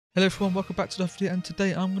Hello everyone, welcome back to the video, and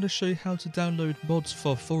today I'm going to show you how to download mods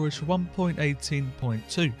for Forage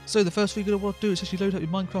 1.18.2. So the first thing you're going to want to do is actually load up your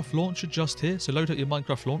Minecraft launcher just here. So load up your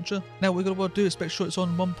Minecraft launcher. Now what you're going to want to do is make sure it's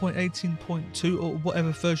on 1.18.2 or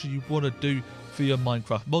whatever version you want to do for your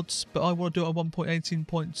Minecraft mods, but I want to do it on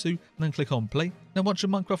 1.18.2 and then click on play. Now once your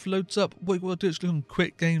Minecraft loads up, what you want to do is click on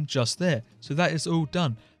quit game just there. So that is all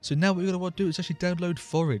done. So now what you're going to want to do is actually download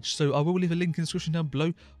Forage. So I will leave a link in the description down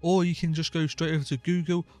below, or you can just go straight over to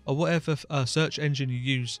Google or whatever search engine you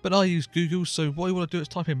use. But I use Google, so what you want to do is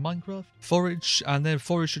type in Minecraft Forage, and then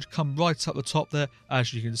Forage should come right up the top there,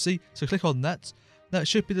 as you can see. So click on that. Now it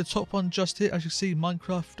should be the top one just here, as you see,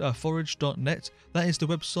 minecraftforage.net. That is the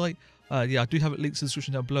website. Yeah, I do have it linked in the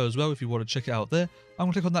description down below as well if you want to check it out there. I'm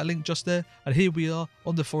going to click on that link just there, and here we are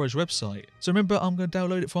on the Forage website. So remember, I'm going to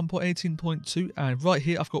download it from 1.18.2, and right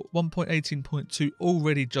here I've got 1.18.2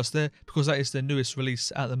 already just there, because that is the newest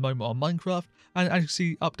release at the moment on Minecraft, and as you can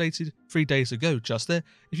see, updated 3 days ago just there.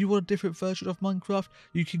 If you want a different version of Minecraft,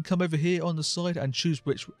 you can come over here on the side and choose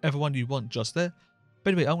whichever one you want just there.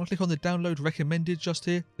 But anyway, I'm going to click on the download recommended just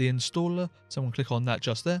here, the installer, so I'm going to click on that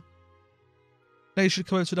just there. Now you should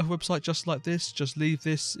come over to another website just like this, just leave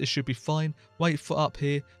this, it should be fine. Wait for up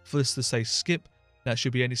here for this to say skip. That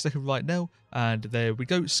should be any second right now, and there we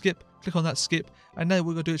go, skip. Click on that skip, and now what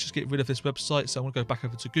we're going to do is just get rid of this website, so I'm going to go back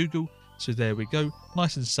over to Google. So there we go,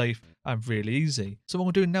 nice and safe and really easy. So what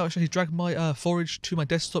I'm doing now is actually drag my Forage to my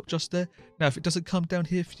desktop just there. Now if it doesn't come down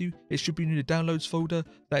here for you, it should be in your downloads folder.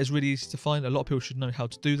 That is really easy to find, a lot of people should know how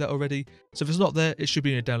to do that already. So if it's not there, it should be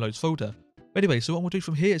in your downloads folder. Anyway, so what we'll do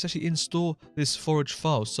from here is actually install this Forage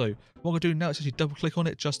file. So what we're doing now is actually double click on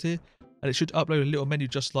it just here, and it should upload a little menu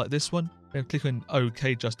just like this one. Then click on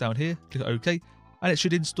OK just down here, click on OK, and it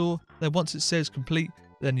should install. Then once it says complete,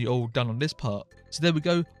 then you're all done on this part. So there we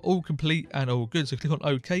go, all complete and all good. So click on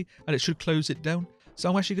OK, and it should close it down. So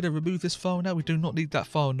I'm actually going to remove this file now. We do not need that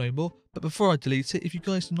file no more. But before I delete it, if you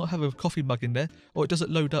guys do not have a coffee mug in there, or it doesn't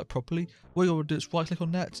load up properly, what you want to do is right click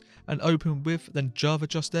on that and open with, then Java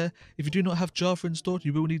just there. If you do not have Java installed,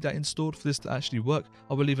 you will need that installed for this to actually work.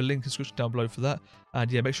 I will leave a link in the description down below for that. And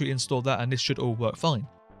yeah, make sure you install that, and this should all work fine.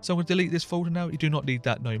 So I'm going to delete this folder now. You do not need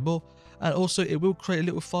that no more. And also it will create a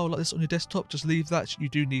little file like this on your desktop. Just leave that. You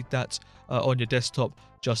do need that on your desktop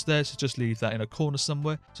just there. So just leave that in a corner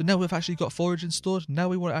somewhere. So now we've actually got Forage installed. Now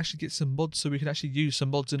we want to actually get some mods so we can actually use some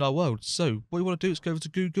mods in our world. So what you want to do is go over to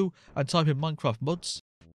Google and type in Minecraft mods.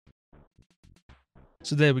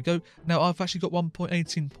 So there we go. Now I've actually got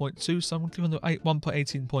 1.18.2. So I'm going to click on the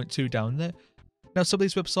 1.18.2 down there. Now some of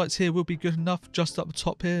these websites here will be good enough. Just up the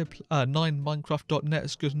top here, 9minecraft.net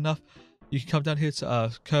is good enough. You can come down here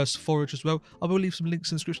to Curse Forage as well. I will leave some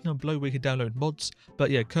links in the description down below where you can download mods. But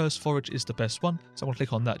yeah, Curse Forage is the best one. So I'm going to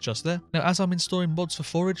click on that just there. Now as I'm installing mods for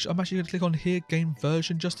Forage, I'm actually going to click on here, game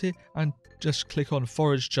version just here. And just click on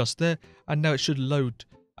Forage just there. And now it should load.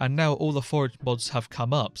 And now all the Forage mods have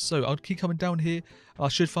come up. So I'll keep coming down here. I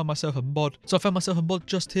should find myself a mod. So I found myself a mod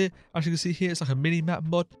just here. As you can see here, it's like a mini map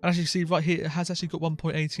mod. And as you can see right here, it has actually got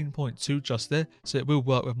 1.18.2 just there. So it will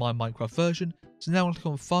work with my Minecraft version. So now I'll click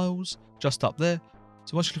on files just up there.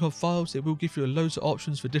 So once you click on files, it will give you loads of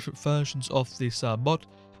options for different versions of this mod.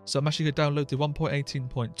 So I'm actually going to download the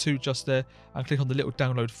 1.18.2 just there and click on the little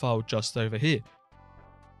download file just over here.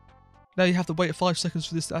 Now you have to wait 5 seconds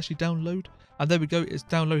for this to actually download. And there we go, it's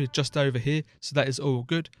downloaded just over here. So that is all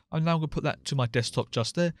good. I'm now going to put that to my desktop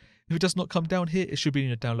just there. If it does not come down here, it should be in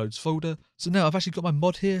your downloads folder. So now I've actually got my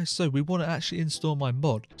mod here. So we want to actually install my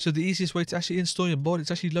mod. So the easiest way to actually install your mod is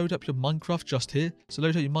actually load up your Minecraft just here. So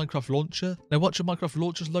load up your Minecraft launcher. Now once your Minecraft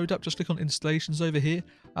launchers load up, just click on installations over here.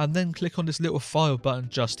 And then click on this little file button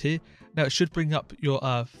just here. Now it should bring up your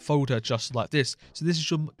folder just like this. So this is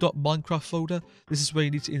your .minecraft folder. This is where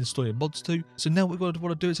you need to install your mods to. So now what we're going to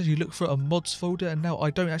want to do is actually look for a mods folder. And now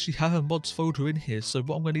I don't actually have a mods folder in here. So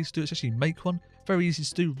what I'm going to need to do is actually make one. Very easy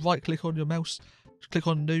to do. Right click on your mouse, click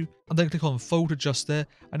on new, and then click on folder just there.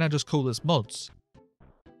 And now just call this mods.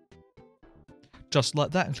 Just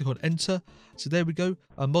like that, and click on enter. So there we go.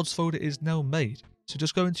 A mods folder is now made. So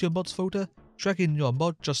just go into your mods folder, drag in your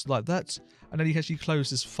mod just like that, and then you can actually close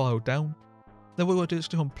this file down. Then what we're going to do is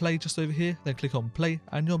click on play just over here, then click on play,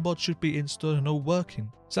 and your mod should be installed and all working.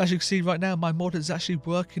 So as you can see right now, my mod is actually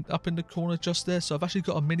working up in the corner just there. So I've actually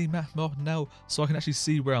got a mini map mod now, so I can actually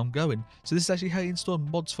see where I'm going. So this is actually how you install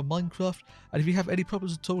mods for Minecraft. And if you have any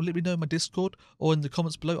problems at all, let me know in my Discord or in the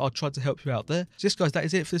comments below. I'll try to help you out there. So yes guys, that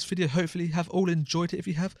is it for this video. Hopefully you have all enjoyed it. If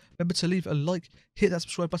you have, remember to leave a like, hit that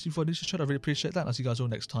subscribe button for a new channel. I really appreciate that. And I'll see you guys all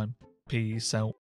next time. Peace out.